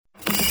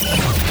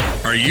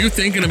Are you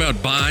thinking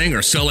about buying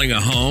or selling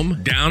a home,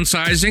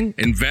 downsizing,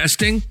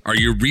 investing? Are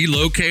you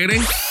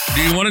relocating?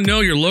 Do you want to know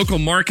your local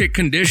market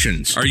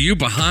conditions? Are you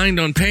behind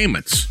on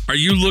payments? Are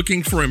you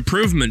looking for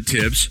improvement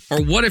tips?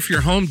 Or what if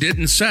your home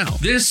didn't sell?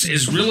 This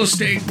is Real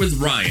Estate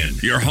with Ryan,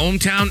 your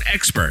hometown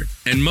expert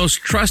and most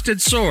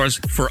trusted source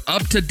for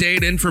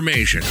up-to-date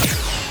information.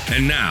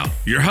 And now,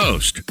 your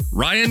host,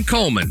 Ryan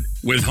Coleman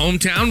with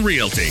Hometown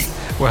Realty.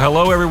 Well,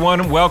 hello,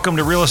 everyone. Welcome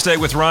to Real Estate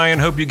with Ryan.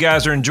 Hope you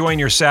guys are enjoying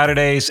your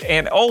Saturdays.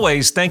 And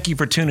always, thank you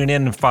for tuning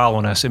in and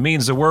following us. It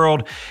means the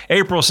world.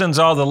 April sends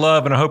all the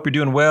love, and I hope you're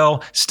doing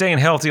well, staying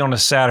healthy on a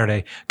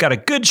Saturday. Got a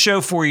good show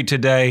for you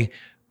today.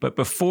 But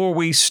before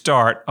we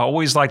start, I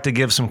always like to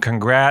give some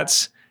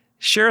congrats,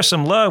 share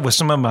some love with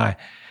some of my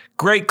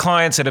great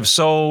clients that have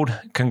sold.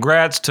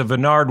 Congrats to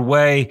Bernard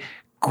Way.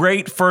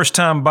 Great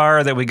first-time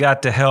buyer that we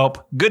got to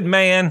help. Good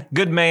man.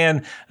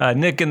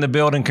 Nick in the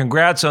building.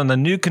 Congrats on the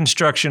new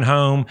construction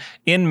home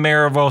in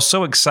Maryville.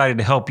 So excited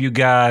to help you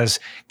guys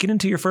get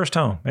into your first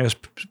home. It was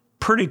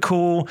pretty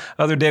cool.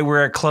 Other day we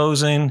were at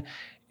closing.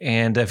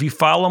 And if you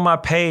follow my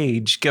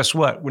page, guess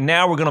what?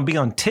 Now we're going to be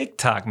on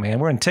TikTok, man.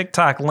 We're in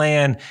TikTok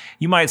land.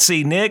 You might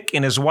see Nick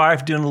and his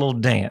wife doing a little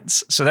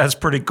dance. So that's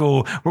pretty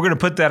cool. We're going to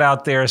put that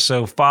out there.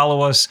 So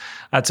follow us.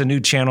 That's a new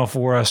channel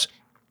for us.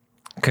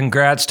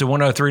 Congrats to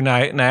 103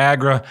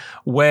 Niagara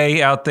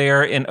Way out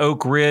there in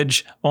Oak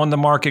Ridge, on the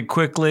market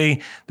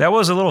quickly. That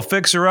was a little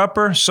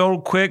fixer-upper,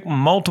 sold quick,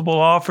 multiple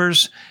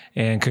offers,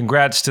 and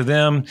congrats to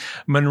them.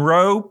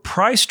 Monroe,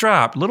 price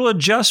drop, little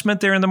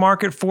adjustment there in the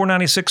market,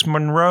 $496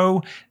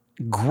 Monroe.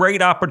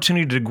 Great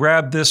opportunity to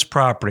grab this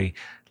property.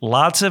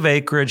 Lots of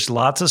acreage,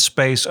 lots of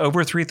space,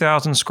 over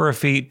 3,000 square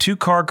feet,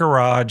 2-car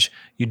garage.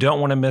 You don't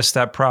want to miss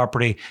that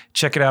property.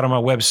 Check it out on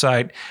my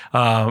website,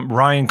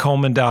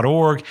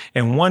 ryancoleman.org.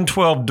 And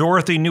 112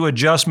 Dorothy, new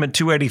adjustment,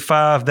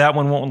 $285. That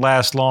one won't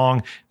last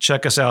long.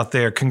 Check us out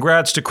there.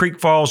 Congrats to Creek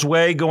Falls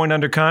Way going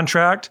under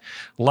contract.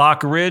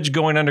 Lock Ridge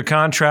going under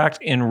contract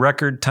in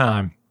record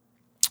time.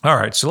 All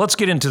right, so let's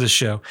get into the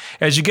show.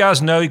 As you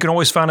guys know, you can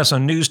always find us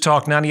on News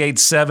Talk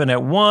 98.7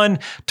 at 1,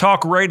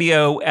 Talk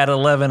Radio at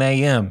 11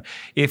 a.m.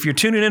 If you're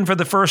tuning in for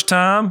the first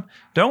time,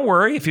 don't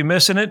worry. If you're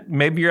missing it,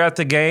 maybe you're at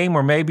the game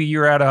or maybe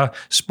you're at a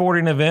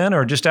sporting event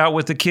or just out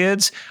with the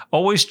kids,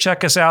 always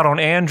check us out on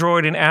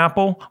Android and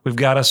Apple. We've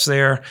got us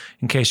there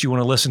in case you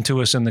want to listen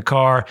to us in the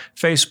car.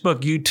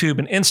 Facebook, YouTube,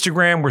 and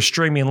Instagram, we're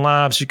streaming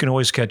live, so you can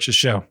always catch the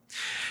show.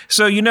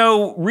 So, you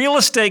know, real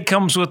estate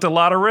comes with a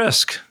lot of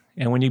risk.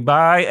 And when you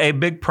buy a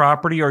big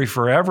property or a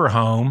forever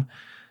home,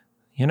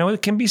 you know,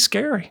 it can be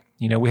scary.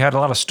 You know, we had a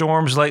lot of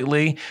storms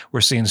lately.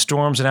 We're seeing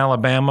storms in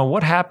Alabama.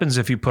 What happens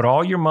if you put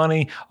all your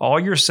money, all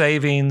your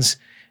savings,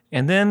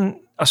 and then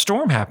a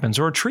storm happens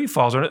or a tree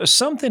falls or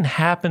something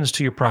happens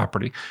to your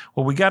property?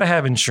 Well, we got to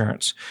have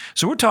insurance.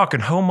 So we're talking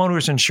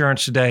homeowners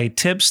insurance today,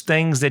 tips,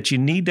 things that you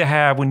need to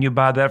have when you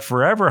buy that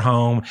forever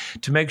home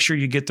to make sure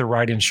you get the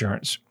right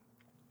insurance.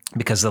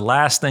 Because the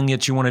last thing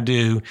that you want to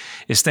do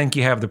is think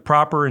you have the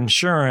proper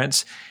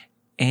insurance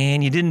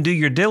and you didn't do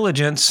your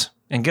diligence.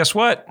 And guess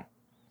what?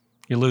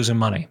 You're losing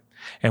money.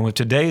 And with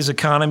today's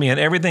economy and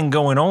everything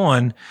going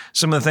on,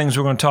 some of the things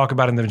we're going to talk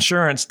about in the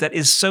insurance that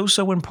is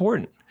so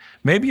important.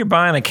 Maybe you're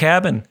buying a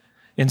cabin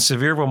in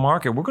Sevierville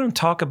Market. We're going to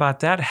talk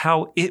about that,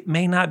 how it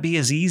may not be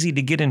as easy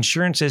to get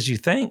insurance as you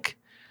think.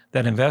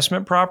 That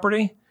investment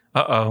property,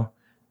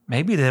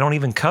 maybe they don't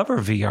even cover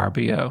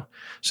VRBO.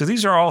 So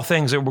these are all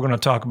things that we're going to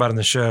talk about in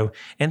the show.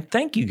 And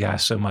thank you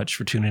guys so much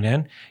for tuning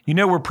in. You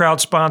know we're proud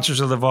sponsors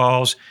of the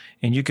Vols,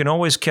 and you can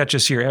always catch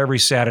us here every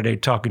Saturday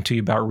talking to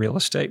you about real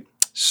estate.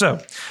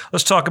 So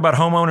let's talk about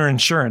homeowner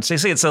insurance. They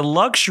say it's a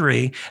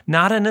luxury,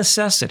 not a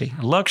necessity.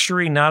 A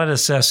luxury, not a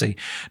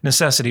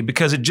necessity,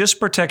 because it just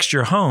protects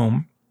your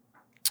home,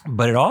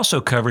 but it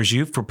also covers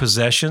you for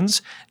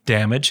possessions,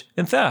 damage,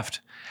 and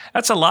theft.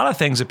 That's a lot of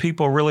things that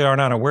people really are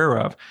not aware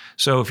of.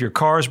 So if your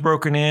car is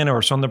broken in or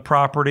it's on the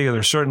property or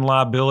there's certain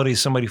liabilities,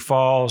 somebody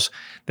falls,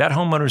 that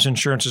homeowner's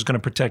insurance is going to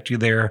protect you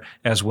there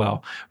as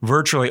well.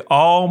 Virtually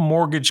all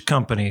mortgage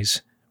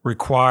companies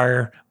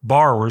require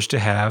borrowers to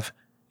have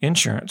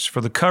insurance for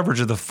the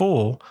coverage of the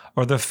full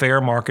or the fair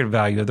market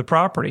value of the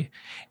property.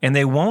 And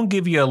they won't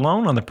give you a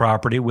loan on the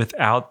property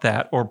without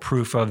that or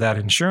proof of that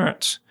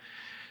insurance.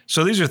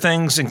 So these are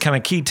things and kind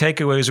of key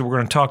takeaways that we're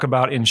going to talk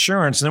about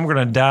insurance, and then we're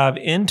going to dive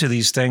into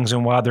these things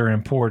and why they're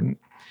important.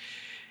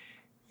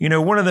 You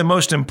know, one of the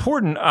most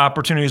important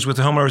opportunities with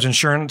the homeowner's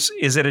insurance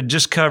is that it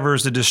just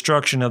covers the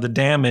destruction of the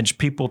damage.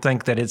 People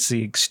think that it's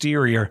the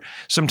exterior.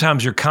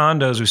 Sometimes your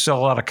condos, we sell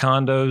a lot of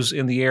condos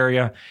in the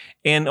area,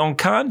 and on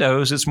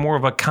condos, it's more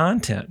of a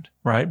content,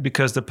 right?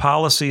 Because the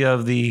policy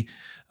of the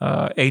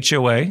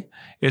HOA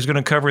is going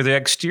to cover the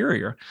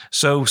exterior.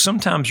 So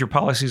sometimes your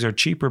policies are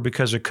cheaper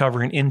because they're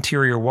covering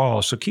interior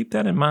walls. So keep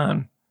that in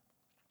mind.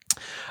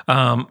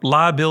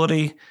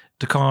 Liability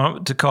to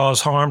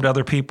cause harm to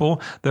other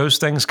people, those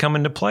things come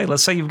into play.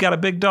 Let's say you've got a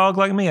big dog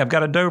like me. I've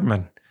got a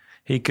Doberman.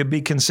 He could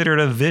be considered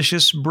a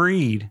vicious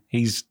breed.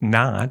 He's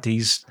not.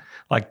 He's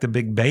like the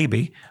big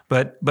baby,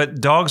 but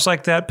dogs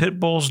like that, pit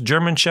bulls,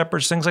 German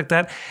shepherds, things like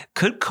that,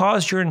 could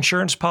cause your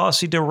insurance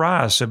policy to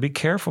rise. So be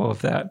careful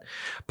of that.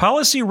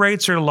 Policy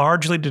rates are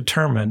largely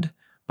determined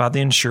by the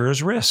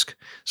insurer's risk.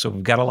 So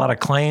we've got a lot of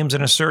claims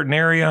in a certain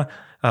area.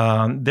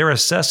 They're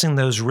assessing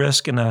those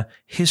risks in a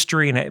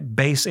history and a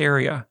base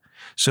area.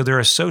 So they're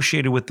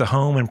associated with the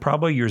home and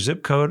probably your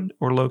zip code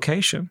or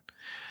location.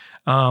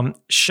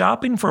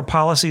 Shopping for a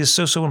policy is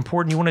so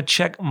important. You want to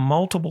check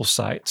multiple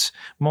sites.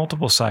 We're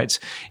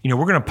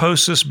going to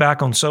post this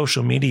back on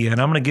social media,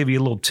 and I'm going to give you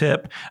a little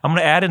tip. I'm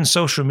going to add in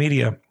social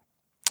media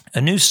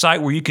a new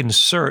site where you can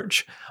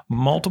search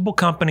multiple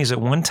companies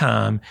at one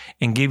time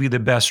and give you the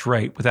best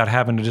rate without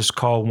having to just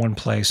call one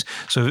place.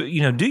 So,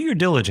 do your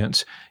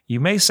diligence.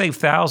 You may save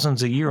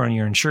thousands a year on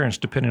your insurance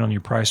depending on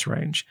your price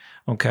range.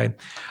 Okay.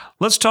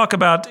 Let's talk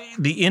about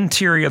the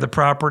interior of the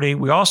property.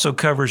 We also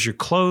covers your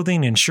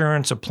clothing,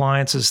 insurance,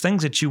 appliances,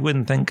 things that you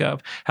wouldn't think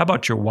of. How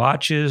about your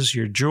watches,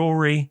 your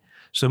jewelry?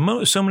 So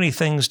many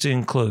things to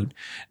include.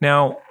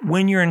 Now,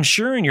 when you're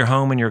insuring your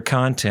home and your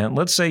content,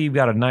 let's say you've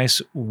got a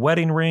nice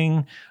wedding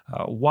ring,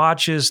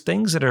 watches,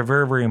 things that are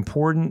very, very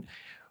important.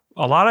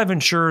 A lot of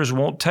insurers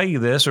won't tell you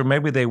this, or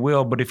maybe they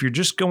will, but if you're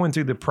just going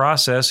through the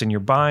process and you're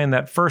buying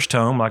that first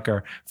home, like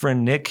our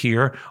friend Nick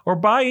here, or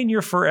buying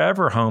your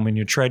forever home and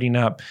you're trading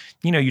up,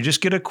 you just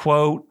get a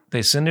quote,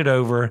 they send it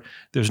over,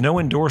 there's no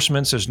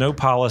endorsements, there's no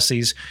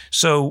policies.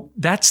 So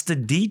that's the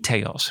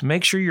details.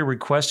 Make sure you're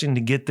requesting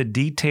to get the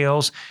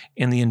details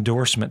in the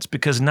endorsements,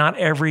 because not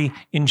every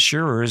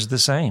insurer is the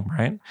same,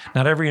 right?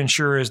 Not every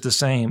insurer is the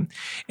same.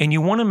 And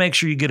you want to make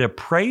sure you get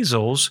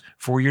appraisals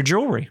for your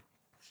jewelry.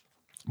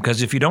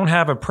 Because if you don't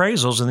have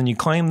appraisals and then you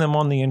claim them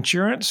on the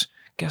insurance,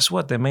 guess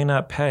what? They may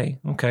not pay.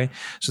 Okay.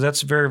 So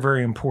that's very,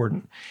 very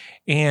important.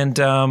 And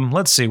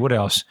let's see, what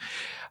else?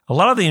 A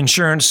lot of the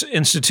insurance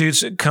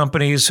institutes,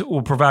 companies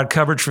will provide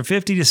coverage for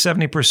 50 to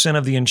 70%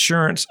 of the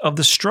insurance of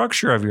the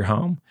structure of your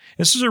home.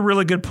 This is a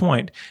really good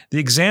point. The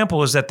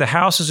example is that the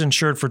house is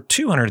insured for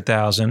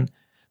 $200,000,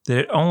 that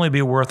it only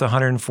be worth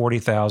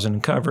 $140,000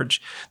 in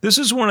coverage. This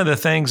is one of the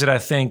things that I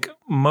think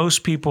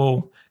most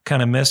people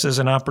kind of miss as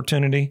an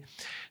opportunity.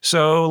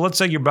 So let's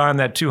say you're buying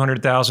that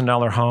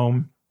 $200,000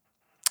 home.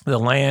 The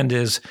land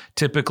is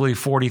typically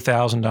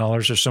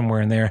 $40,000 or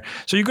somewhere in there.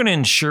 So you're going to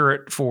insure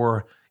it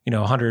for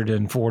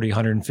 140,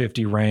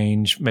 150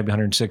 range, maybe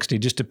 160,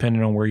 just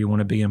depending on where you want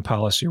to be in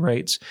policy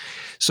rates.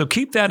 So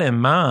keep that in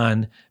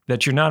mind,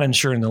 that you're not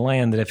insuring the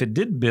land, that if it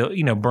did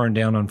burn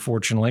down,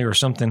 unfortunately, or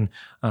something,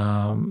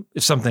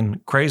 if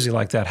something crazy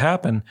like that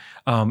happened,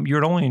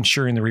 you're only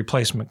insuring the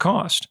replacement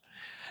cost.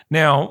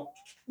 Now,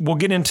 we'll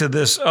get into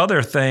this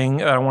other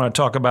thing I want to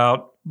talk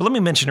about, but let me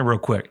mention it real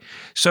quick.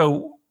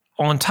 So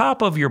on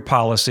top of your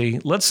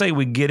policy, let's say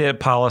we get a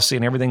policy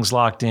and everything's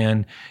locked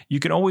in, you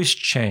can always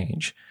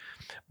change.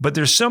 But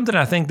there's something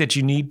I think that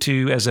you need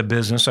to, as a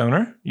business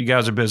owner, you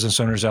guys are business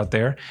owners out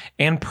there,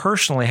 and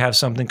personally have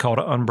something called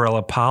an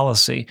umbrella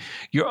policy.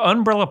 Your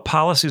umbrella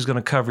policy is going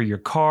to cover your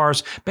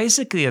cars.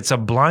 Basically, it's a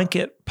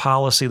blanket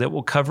policy that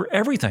will cover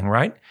everything,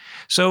 right?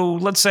 So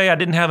let's say I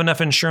didn't have enough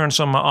insurance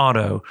on my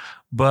auto,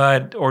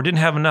 or didn't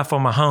have enough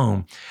on my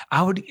home.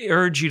 I would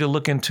urge you to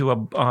look into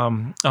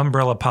a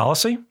umbrella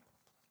policy,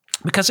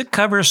 because it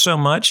covers so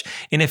much.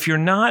 And if you're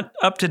not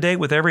up to date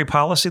with every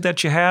policy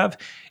that you have,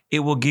 it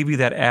will give you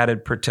that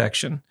added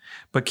protection.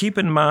 But keep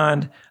in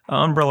mind,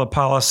 umbrella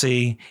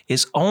policy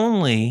is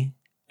only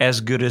as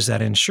good as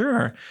that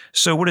insurer.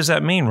 So what does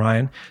that mean,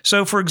 Ryan?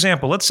 So for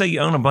example, let's say you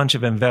own a bunch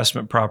of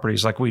investment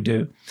properties like we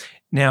do.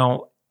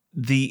 Now,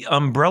 the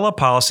umbrella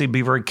policy,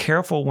 be very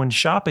careful when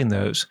shopping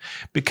those,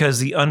 because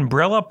the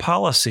umbrella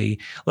policy,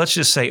 let's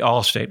just say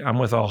Allstate, I'm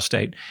with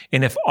Allstate.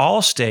 And if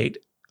Allstate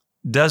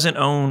doesn't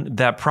own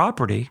that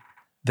property,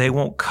 they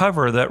won't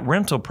cover that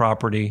rental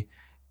property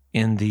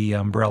in the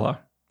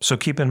umbrella. So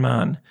keep in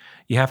mind,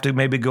 you have to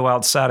maybe go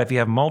outside. If you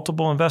have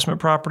multiple investment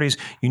properties,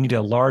 you need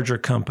a larger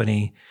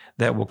company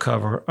that will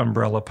cover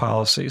umbrella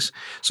policies.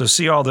 So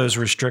see all those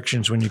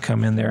restrictions when you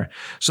come in there.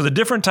 So the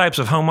different types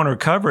of homeowner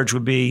coverage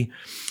would be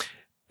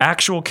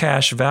actual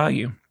cash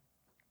value.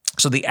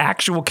 So the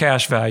actual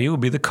cash value will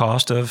be the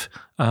cost of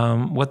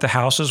what the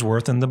house is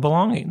worth and the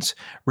belongings.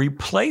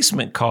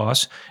 Replacement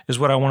cost is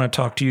what I want to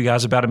talk to you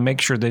guys about and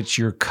make sure that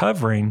you're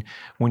covering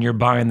when you're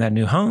buying that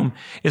new home.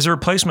 Is the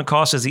replacement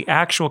cost is the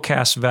actual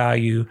cash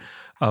value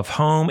of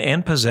home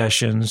and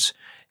possessions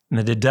and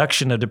the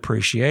deduction of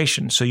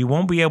depreciation. So you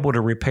won't be able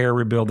to repair,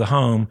 rebuild the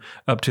home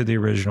up to the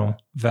original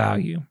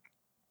value.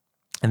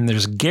 And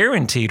there's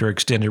guaranteed or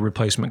extended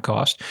replacement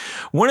cost.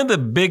 One of the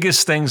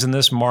biggest things in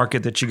this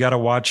market that you got to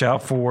watch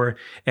out for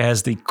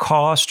as the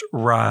cost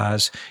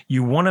rise,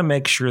 you want to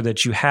make sure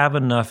that you have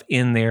enough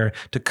in there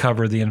to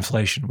cover the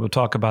inflation. We'll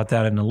talk about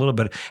that in a little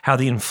bit, how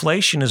the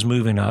inflation is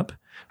moving up.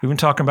 We've been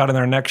talking about in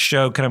our next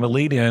show, kind of a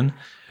lead in.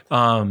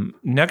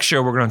 Next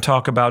show, we're going to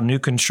talk about new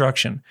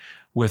construction.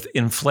 With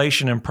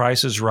inflation and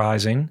prices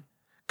rising,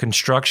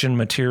 construction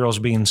materials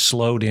being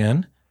slowed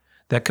in,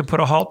 that could put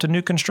a halt to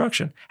new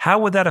construction. How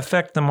would that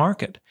affect the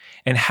market?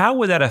 And how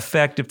would that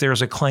affect if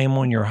there's a claim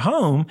on your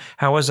home?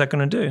 How is that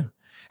going to do?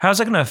 how's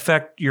that going to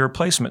affect your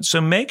replacement? So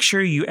make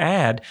sure you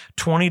add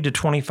 20 to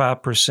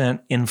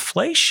 25%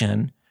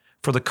 inflation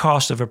for the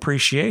cost of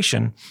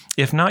appreciation.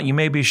 If not, you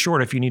may be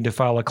short if you need to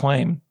file a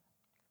claim.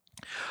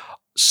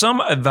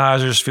 Some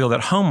advisors feel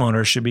that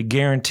homeowners should be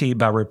guaranteed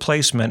by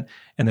replacement,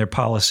 and their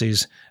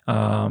policies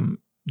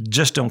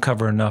just don't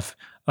cover enough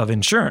of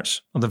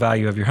insurance on the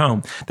value of your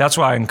home. That's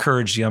why I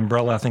encourage the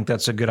umbrella. I think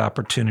that's a good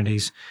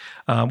opportunities.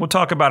 We'll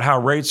talk about how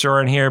rates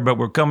are in here, but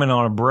we're coming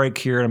on a break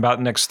here in about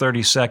the next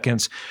 30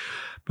 seconds.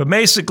 But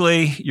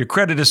basically, your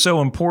credit is so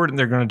important.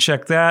 They're going to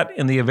check that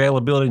and the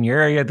availability in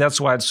your area.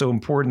 That's why it's so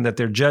important that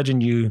they're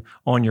judging you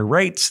on your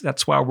rates.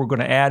 That's why we're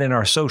going to add in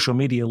our social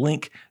media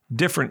link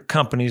different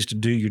companies to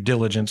do your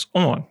diligence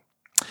on.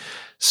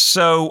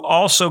 So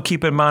also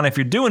keep in mind, if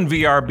you're doing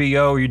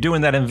VRBO or you're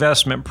doing that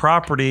investment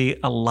property,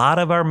 a lot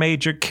of our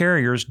major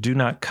carriers do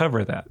not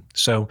cover that.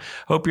 So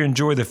hope you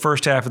enjoy the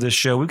first half of this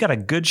show. We've got a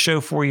good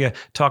show for you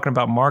talking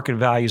about market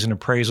values and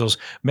appraisals.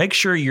 Make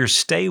sure you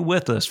stay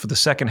with us for the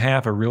second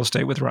half of Real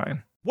Estate with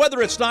Ryan.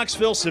 Whether it's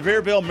Knoxville,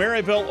 Sevierville,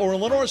 Maryville, or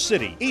Lenore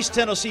City, East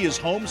Tennessee is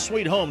home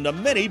sweet home to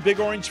many Big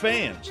Orange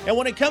fans. And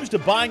when it comes to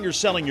buying or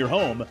selling your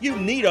home, you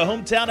need a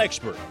hometown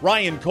expert.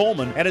 Ryan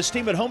Coleman and his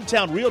team at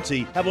Hometown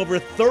Realty have over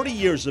 30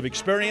 years of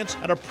experience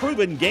and a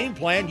proven game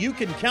plan you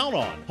can count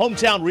on.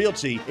 Hometown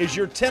Realty is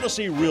your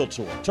Tennessee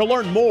realtor. To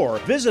learn more,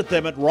 visit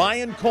them at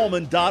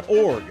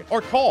ryancoleman.org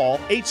or call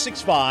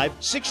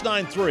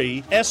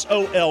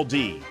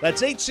 865-693-SOLD.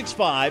 That's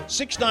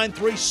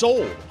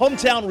 865-693-SOLD.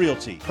 Hometown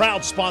Realty,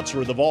 proud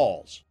sponsor of the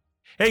Vols.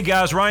 Hey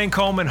guys, Ryan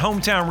Coleman,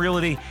 Hometown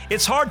Realty.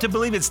 It's hard to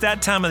believe it's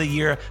that time of the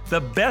year, the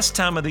best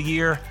time of the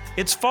year.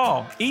 It's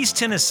fall, East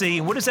Tennessee.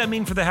 And what does that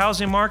mean for the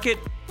housing market?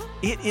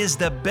 It is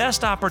the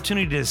best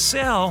opportunity to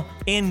sell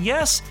and,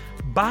 yes,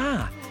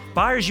 buy.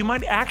 Buyers, you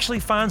might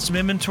actually find some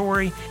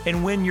inventory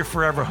and win your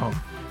forever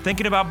home.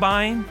 Thinking about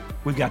buying?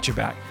 We've got your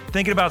back.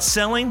 Thinking about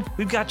selling?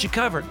 We've got you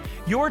covered.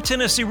 Your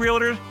Tennessee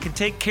Realtor can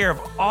take care of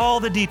all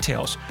the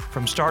details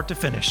from start to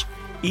finish.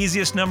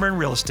 Easiest number in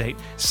real estate,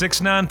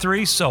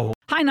 693-SOLD.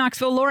 Hi,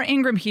 Knoxville. Laura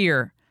Ingram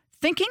here.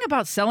 Thinking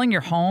about selling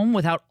your home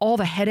without all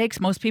the headaches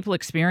most people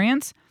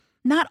experience?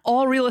 Not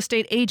all real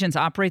estate agents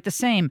operate the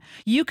same.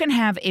 You can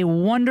have a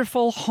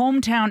wonderful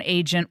hometown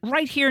agent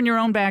right here in your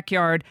own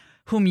backyard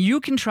whom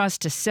you can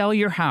trust to sell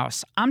your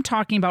house. I'm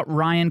talking about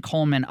Ryan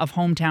Coleman of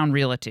Hometown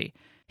Realty.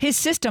 His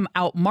system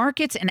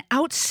outmarkets and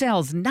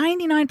outsells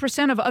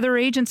 99% of other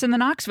agents in the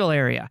Knoxville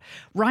area.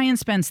 Ryan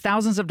spends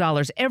thousands of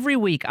dollars every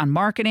week on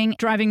marketing,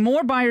 driving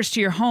more buyers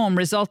to your home,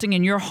 resulting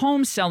in your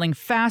home selling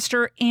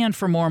faster and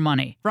for more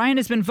money. Ryan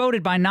has been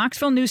voted by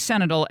Knoxville News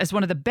Sentinel as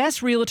one of the best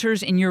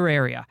realtors in your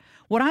area.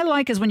 What I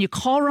like is when you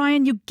call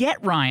Ryan, you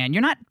get Ryan.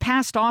 You're not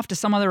passed off to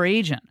some other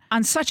agent.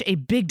 On such a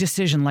big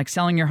decision like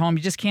selling your home,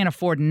 you just can't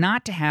afford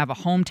not to have a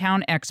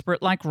hometown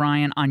expert like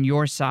Ryan on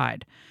your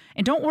side.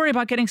 And don't worry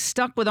about getting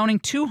stuck with owning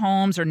two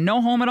homes or no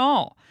home at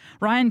all.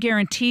 Ryan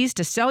guarantees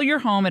to sell your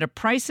home at a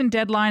price and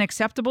deadline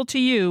acceptable to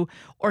you,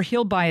 or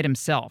he'll buy it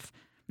himself.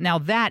 Now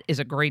that is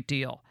a great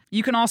deal.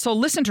 You can also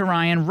listen to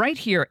Ryan right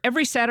here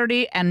every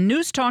Saturday at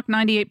News Talk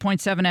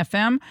 98.7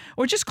 FM,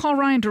 or just call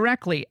Ryan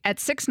directly at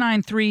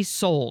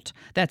 693-SOLD.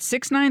 That's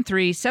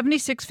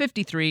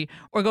 693-7653,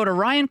 or go to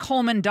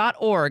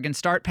ryancoleman.org and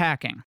start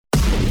packing.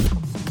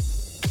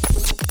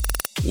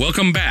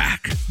 Welcome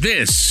back.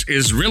 This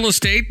is Real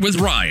Estate with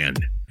Ryan,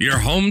 your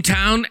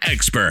hometown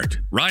expert.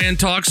 Ryan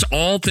talks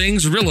all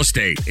things real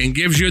estate and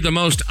gives you the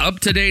most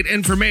up-to-date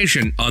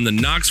information on the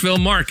Knoxville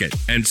market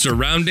and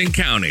surrounding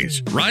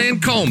counties. Ryan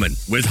Coleman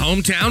with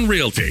Hometown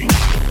Realty.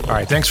 All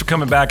right, thanks for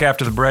coming back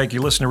after the break.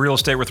 You listen to Real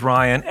Estate with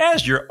Ryan.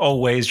 As you're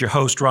always, your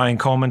host, Ryan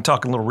Coleman,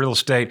 talking a little real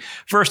estate.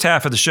 First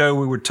half of the show,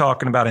 we were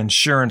talking about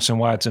insurance and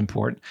why it's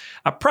important.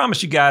 I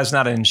promise you guys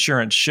not an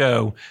insurance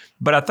show,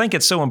 but I think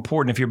it's so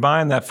important if you're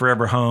buying that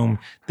forever home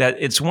that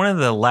it's one of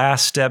the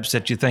last steps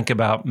that you think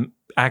about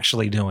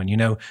actually doing. You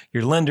know,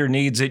 your lender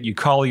needs it. You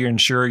call your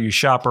insurer, you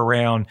shop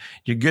around,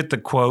 you get the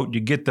quote, you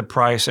get the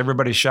price,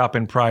 everybody's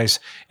shopping price,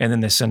 and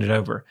then they send it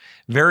over.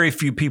 Very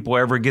few people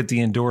ever get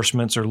the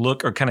endorsements or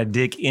look or kind of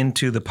dig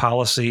into the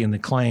policy and the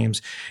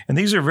claims. And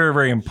these are very,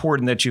 very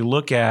important that you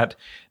look at.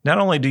 Not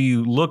only do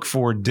you look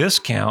for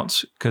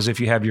discounts, because if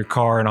you have your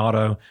car and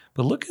auto,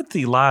 but look at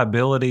the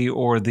liability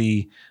or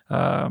the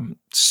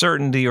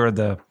certainty or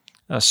the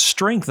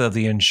strength of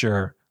the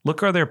insurer.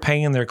 Look, are they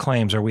paying their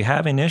claims? Are we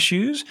having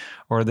issues,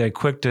 or are they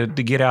quick to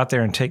get out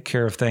there and take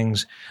care of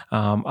things?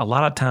 A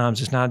lot of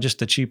times it's not just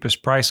the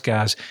cheapest price,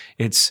 guys.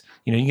 It's,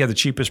 you know, you have the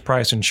cheapest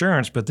price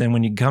insurance, but then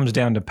when it comes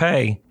down to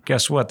pay,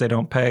 guess what? They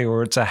don't pay,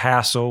 or it's a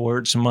hassle, or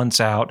it's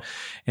months out,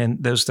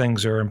 and those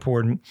things are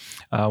important.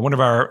 One of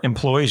our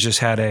employees just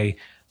had a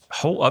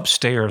whole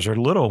upstairs, or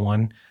little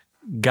one,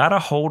 got a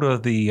hold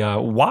of the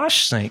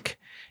wash sink,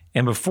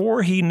 and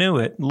before he knew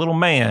it, little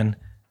man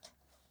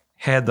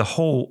had the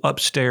whole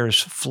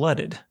upstairs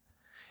flooded.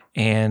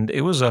 And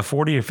it was a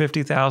 $40,000 or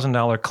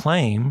 $50,000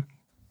 claim.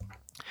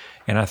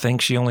 And I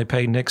think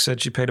Nick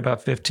said she paid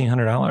about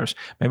 $1,500.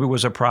 Maybe it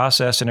was a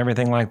process and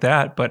everything like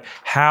that. But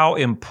how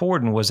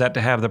important was that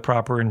to have the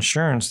proper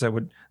insurance that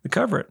would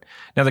cover it?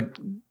 Now, the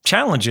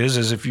challenge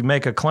is if you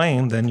make a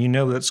claim, then you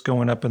know that's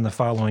going up in the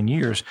following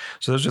years.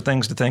 So those are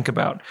things to think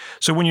about.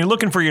 So when you're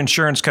looking for your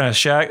insurance, kind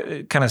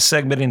of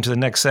segment into the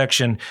next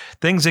section,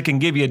 things that can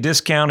give you a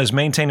discount is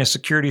maintain a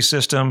security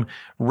system,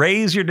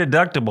 raise your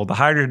deductible. The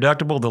higher your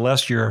deductible, the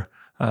less your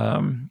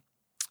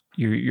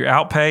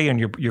outpay and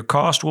your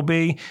cost will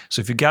be. So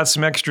if you got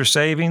some extra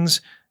savings,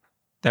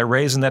 that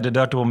raising that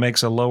deductible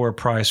makes a lower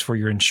price for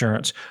your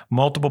insurance.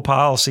 Multiple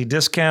policy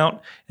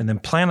discount, and then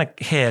plan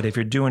ahead if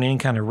you're doing any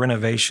kind of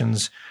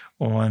renovations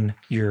on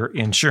your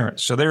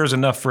insurance. So there's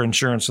enough for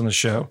insurance on the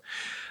show.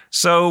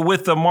 So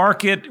with the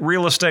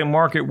real estate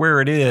market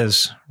where it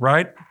is,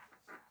 right?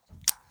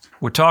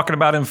 We're talking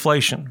about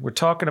inflation. We're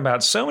talking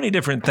about so many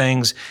different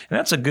things. And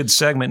that's a good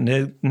segment,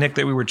 Nick,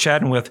 that we were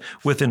chatting with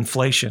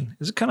inflation.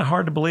 Is it kind of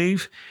hard to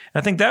believe?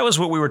 And I think that was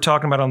what we were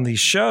talking about on the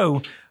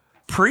show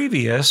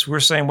previous. We're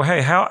saying, well,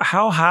 hey,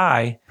 how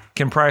high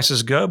can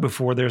prices go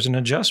before there's an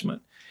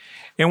adjustment?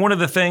 And one of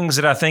the things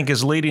that I think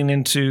is leading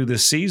into the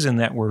season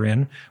that we're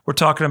in, we're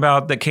talking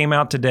about that came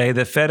out today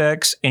that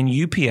FedEx and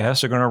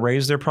UPS are going to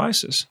raise their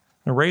prices.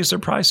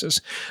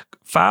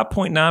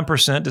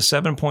 5.9% to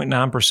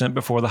 7.9%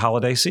 before the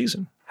holiday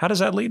season. How does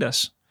that lead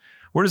us?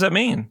 What does that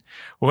mean?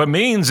 Well, it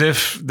means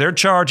if they're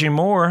charging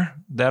more,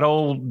 that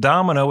old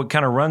domino, it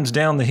kind of runs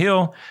down the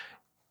hill,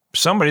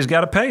 somebody's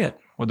got to pay it.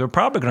 Well, they're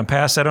probably going to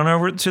pass that on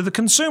over to the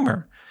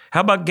consumer.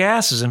 How about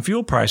gases and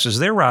fuel prices?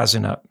 They're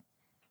rising up.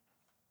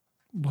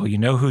 Well, you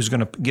know who's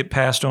going to get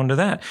passed on to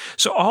that.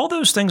 So all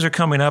those things are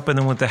coming up. And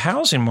then with the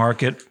housing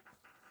market,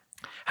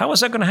 how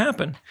is that going to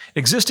happen?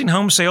 Existing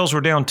home sales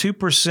were down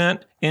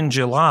 2% in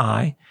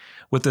July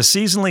with a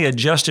seasonally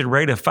adjusted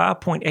rate of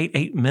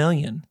 5.88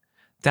 million.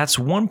 That's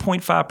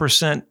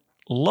 1.5%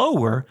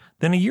 lower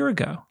than a year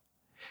ago.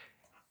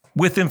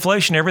 With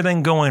inflation,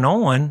 everything going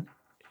on,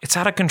 it's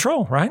out of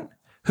control, right?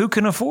 Who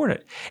can afford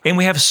it? And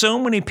we have so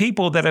many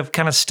people that have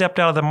kind of stepped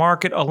out of the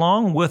market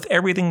along with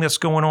everything that's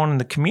going on in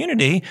the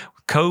community,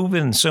 COVID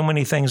and so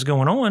many things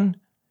going on,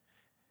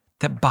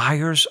 that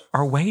buyers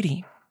are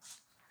waiting.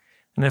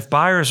 And if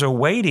buyers are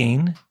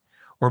waiting,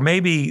 or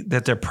maybe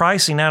that they're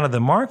pricing out of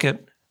the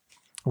market,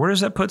 where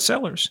does that put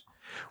sellers?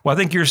 Well, I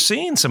think you're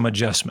seeing some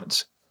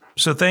adjustments.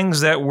 So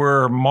things that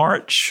were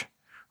March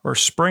or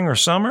spring or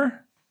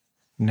summer,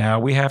 now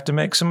we have to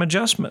make some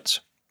adjustments.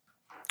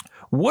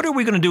 What are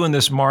we going to do in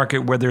this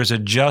market where there's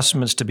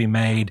adjustments to be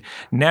made?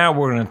 Now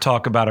we're going to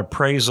talk about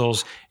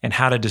appraisals and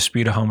how to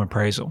dispute a home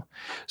appraisal.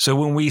 So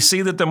when we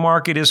see that the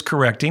market is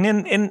correcting,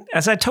 and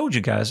as I told you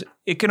guys,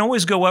 it can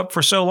always go up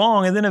for so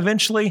long, and then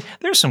eventually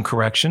there's some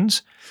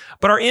corrections.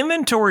 But our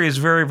inventory is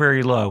very,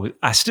 very low.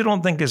 I still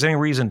don't think there's any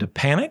reason to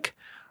panic.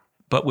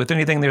 But with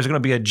anything, there's going to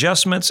be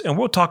adjustments, and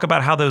we'll talk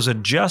about how those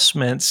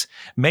adjustments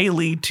may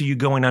lead to you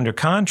going under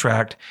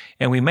contract,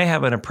 and we may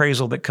have an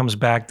appraisal that comes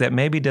back that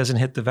maybe doesn't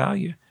hit the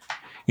value.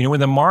 You know,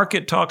 when the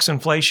market talks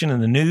inflation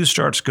and the news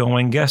starts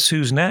going, guess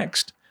who's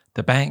next?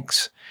 The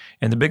banks.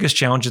 And the biggest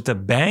challenge is the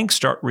banks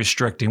start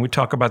restricting. We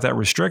talk about that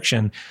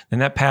restriction, then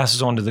that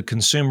passes on to the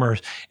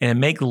consumers and it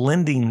makes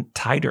lending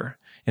tighter.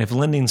 And if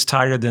lending's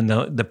tighter, then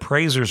the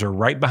appraisers are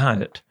right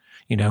behind it.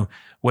 You know,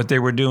 what they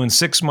were doing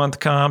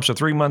 6-month comps or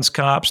 3 months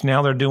comps,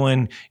 now they're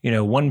doing,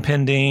 one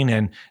pending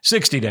and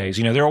 60 days.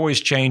 They're always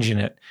changing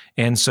it.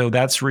 And so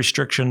that's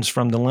restrictions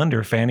from the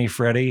lender, Fannie,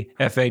 Freddie,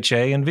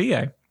 FHA, and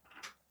VA.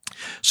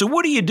 So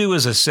what do you do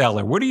as a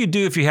seller? What do you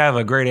do if you have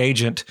a great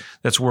agent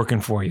that's working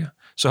for you?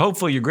 So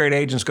hopefully your great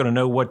agent's going to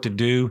know what to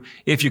do.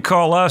 If you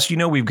call us,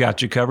 we've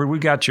got you covered. We've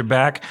got your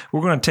back.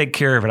 We're going to take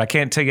care of it. I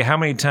can't tell you how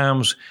many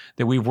times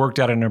that we've worked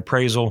out an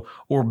appraisal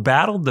or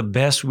battled the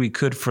best we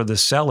could for the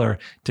seller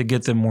to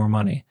get them more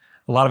money.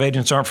 A lot of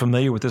agents aren't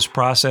familiar with this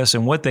process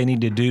and what they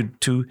need to do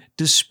to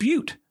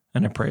dispute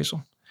an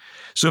appraisal.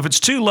 So if it's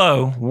too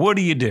low, what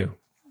do you do?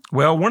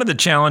 Well, one of the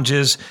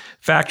challenges,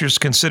 factors to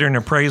consider in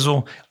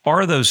appraisal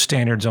are those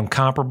standards on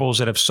comparables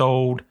that have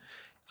sold,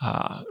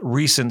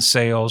 recent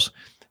sales.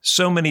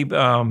 So many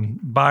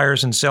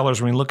buyers and sellers,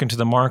 when we look into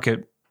the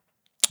market,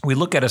 we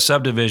look at a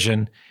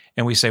subdivision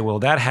and we say, well,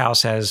 that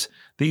house has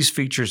these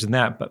features and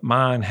that, but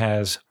mine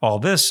has all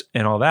this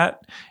and all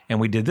that, and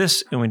we did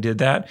this and we did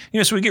that.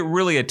 So we get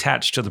really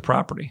attached to the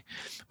property.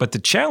 But the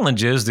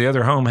challenge is the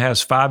other home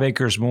has 5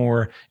 acres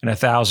more and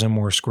 1,000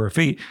 more square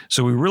feet.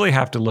 So we really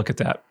have to look at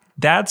that.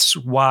 That's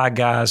why,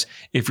 guys,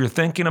 if you're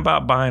thinking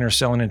about buying or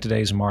selling in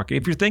today's market,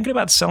 if you're thinking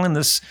about selling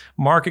this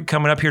market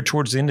coming up here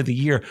towards the end of the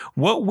year,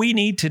 what we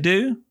need to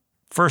do,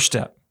 first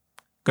step,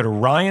 go to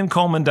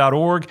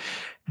ryancoleman.org,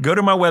 go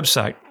to my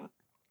website.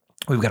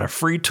 We've got a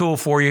free tool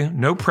for you,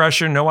 no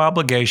pressure, no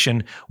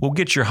obligation. We'll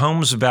get your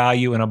home's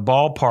value in a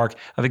ballpark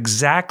of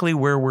exactly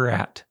where we're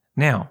at.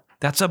 Now,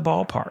 that's a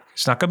ballpark.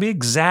 It's not going to be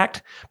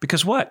exact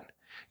because what?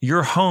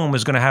 Your home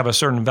is going to have a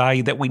certain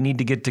value that we need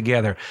to get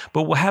together,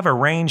 but we'll have a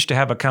range to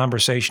have a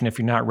conversation if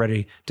you're not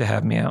ready to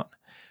have me out.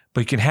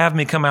 but you can have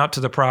me come out to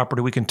the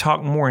property. We can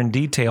talk more in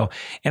detail,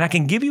 and I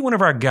can give you one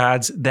of our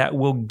guides that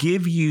will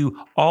give you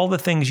all the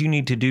things you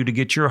need to do to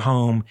get your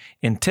home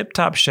in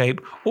tip-top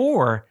shape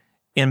or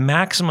in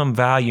maximum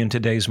value in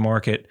today's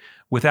market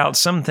without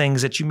some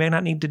things that you may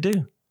not need to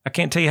do. I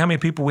can't tell you how many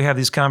people we have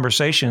these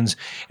conversations,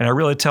 and I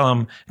really tell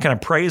them, kind of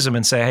praise them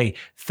and say, hey,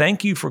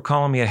 thank you for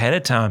calling me ahead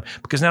of time,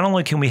 because not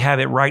only can we have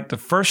it right the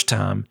first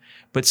time,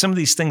 but some of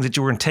these things that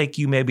you were going to take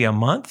you maybe a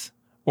month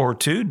or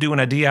two doing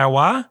a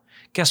DIY,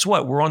 guess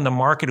what? We're on the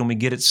market and we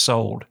get it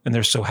sold, and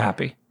they're so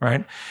happy,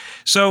 right?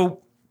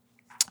 So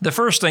the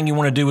first thing you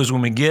want to do is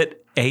when we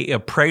get a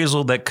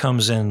appraisal that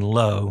comes in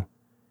low,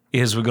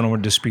 is we're going to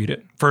dispute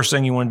it. First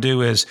thing you want to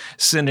do is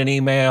send an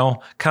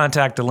email,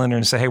 contact the lender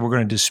and say, hey, we're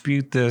going to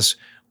dispute this.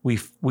 We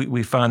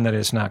find that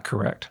it's not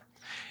correct.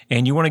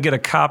 And you want to get a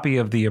copy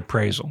of the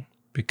appraisal,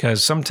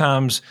 because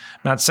sometimes,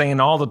 not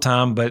saying all the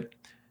time, but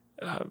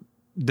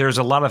there's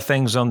a lot of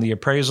things on the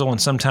appraisal,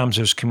 and sometimes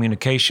there's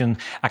communication.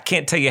 I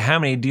can't tell you how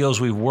many deals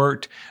we've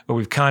worked or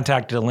we've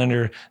contacted a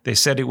lender. They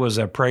said it was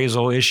an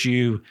appraisal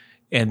issue,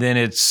 and then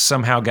it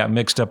somehow got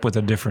mixed up with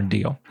a different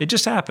deal. It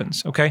just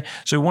happens, okay?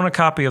 So we want a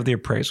copy of the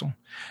appraisal.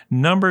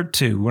 Number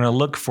two, we want to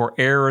look for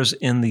errors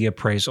in the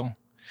appraisal.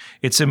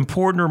 It's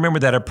important to remember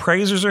that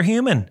appraisers are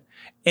human.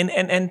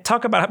 And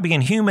talk about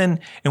being human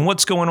and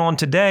what's going on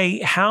today.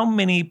 How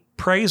many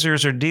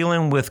appraisers are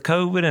dealing with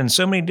COVID and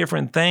so many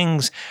different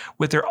things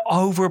with they're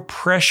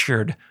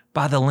overpressured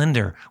by the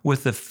lender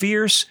with the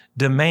fierce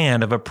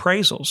demand of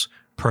appraisals,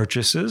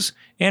 purchases,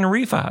 and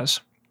refis.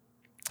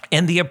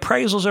 And the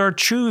appraisals are a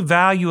true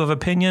value of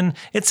opinion.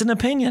 It's an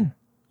opinion,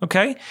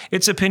 okay?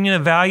 It's opinion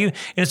of value.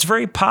 And it's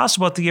very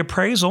possible that the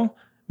appraisal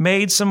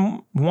made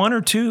some one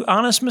or two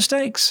honest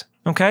mistakes.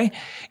 Okay.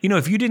 You know,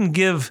 if you didn't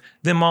give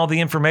them all the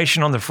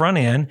information on the front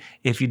end,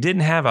 if you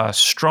didn't have a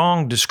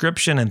strong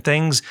description and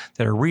things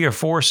that are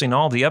reinforcing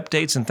all the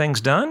updates and things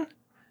done,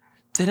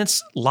 then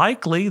it's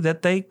likely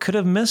that they could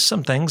have missed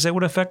some things that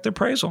would affect the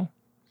appraisal.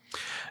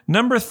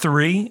 Number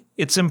three,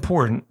 it's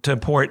important to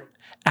report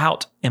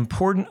out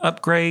important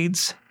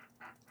upgrades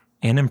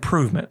and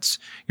improvements.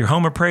 Your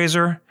home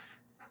appraiser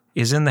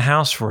is in the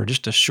house for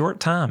just a short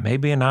time,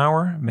 maybe an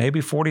hour, maybe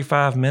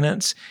 45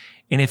 minutes.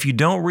 And if you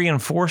don't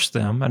reinforce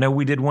them, I know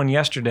we did one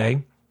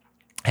yesterday,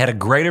 had a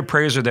great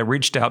appraiser that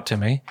reached out to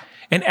me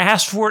and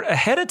asked for it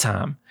ahead of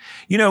time.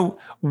 You know,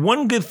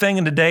 one good thing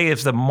in today,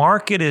 if the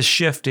market is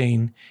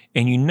shifting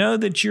and you know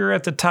that you're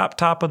at the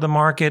top of the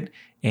market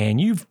and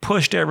you've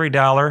pushed every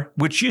dollar,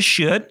 which you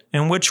should,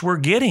 and which we're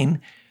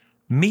getting,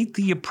 meet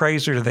the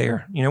appraiser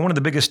there. You know, one of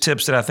the biggest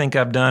tips that I think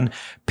I've done,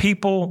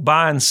 people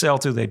buy and sell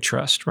through they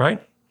trust,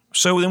 right?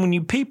 So then when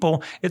you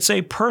people, it's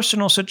a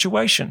personal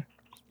situation.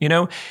 You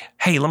know,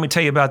 hey, let me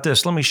tell you about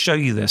this. Let me show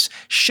you this.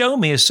 Show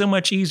me is so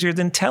much easier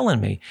than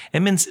telling me. It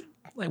means,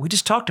 like we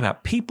just talked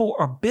about, people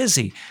are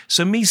busy.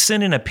 So me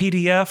sending a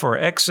PDF or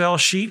Excel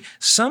sheet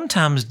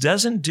sometimes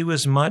doesn't do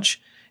as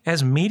much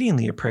as meeting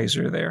the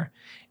appraiser there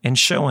and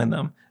showing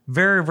them.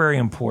 Very, very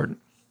important.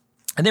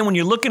 And then when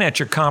you're looking at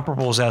your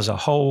comparables as a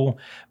whole,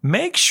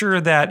 make sure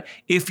that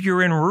if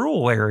you're in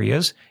rural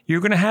areas,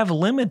 you're going to have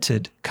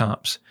limited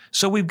comps.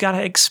 So we've got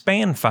to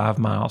expand 5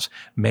 miles.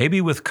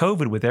 Maybe with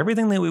COVID, with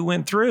everything that we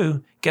went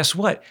through, guess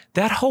what?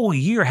 That whole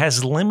year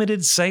has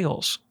limited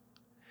sales.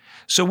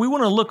 So we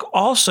want to look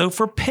also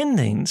for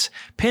pendings.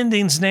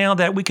 Pendings now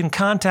that we can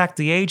contact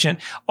the agent,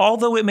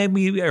 although it may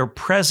be a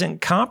present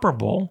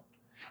comparable,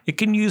 it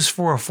can use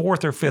for a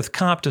 4th or 5th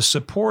comp to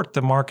support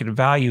the market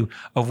value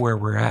of where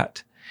we're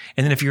at.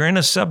 And then if you're in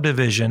a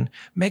subdivision,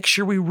 make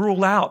sure we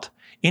rule out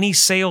any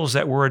sales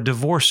that were a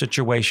divorce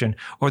situation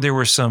or there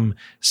was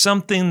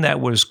something that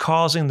was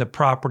causing the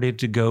property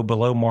to go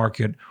below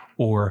market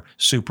or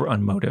super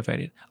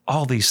unmotivated.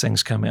 All these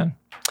things come in.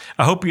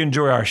 I hope you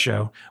enjoy our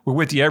show. We're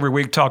with you every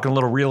week talking a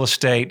little real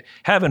estate,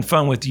 having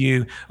fun with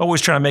you,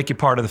 always trying to make you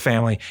part of the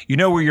family. You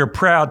know we're your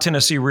proud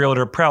Tennessee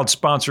Realtor, proud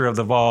sponsor of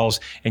the Vols,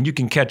 and you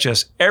can catch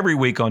us every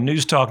week on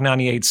News Talk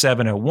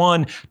 98.7 at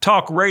 1,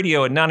 Talk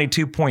Radio at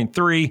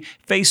 92.3,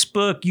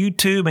 Facebook,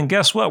 YouTube, and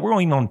guess what? We're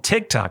even on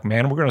TikTok,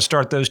 man. We're going to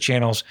start those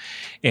channels,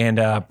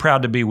 and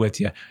proud to be with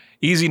you.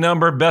 Easy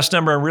number, best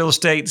number in real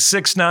estate,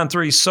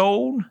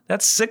 693-SOLD.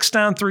 That's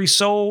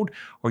 693-SOLD.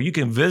 Or you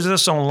can visit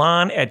us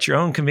online at your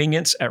own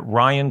convenience at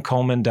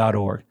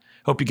ryancoleman.org.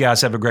 Hope you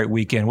guys have a great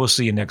weekend. We'll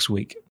see you next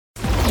week.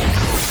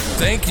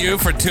 Thank you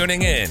for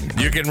tuning in.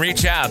 You can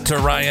reach out to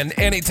Ryan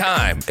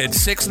anytime at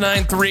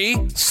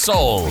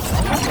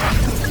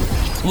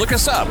 693-SOLD. Look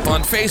us up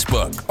on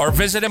Facebook or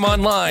visit him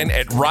online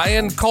at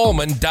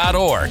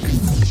ryancoleman.org.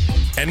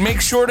 And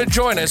make sure to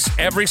join us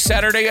every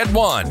Saturday at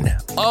 1,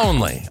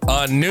 only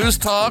on News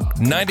Talk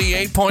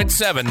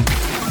 98.7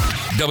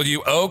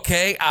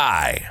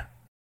 WOKI.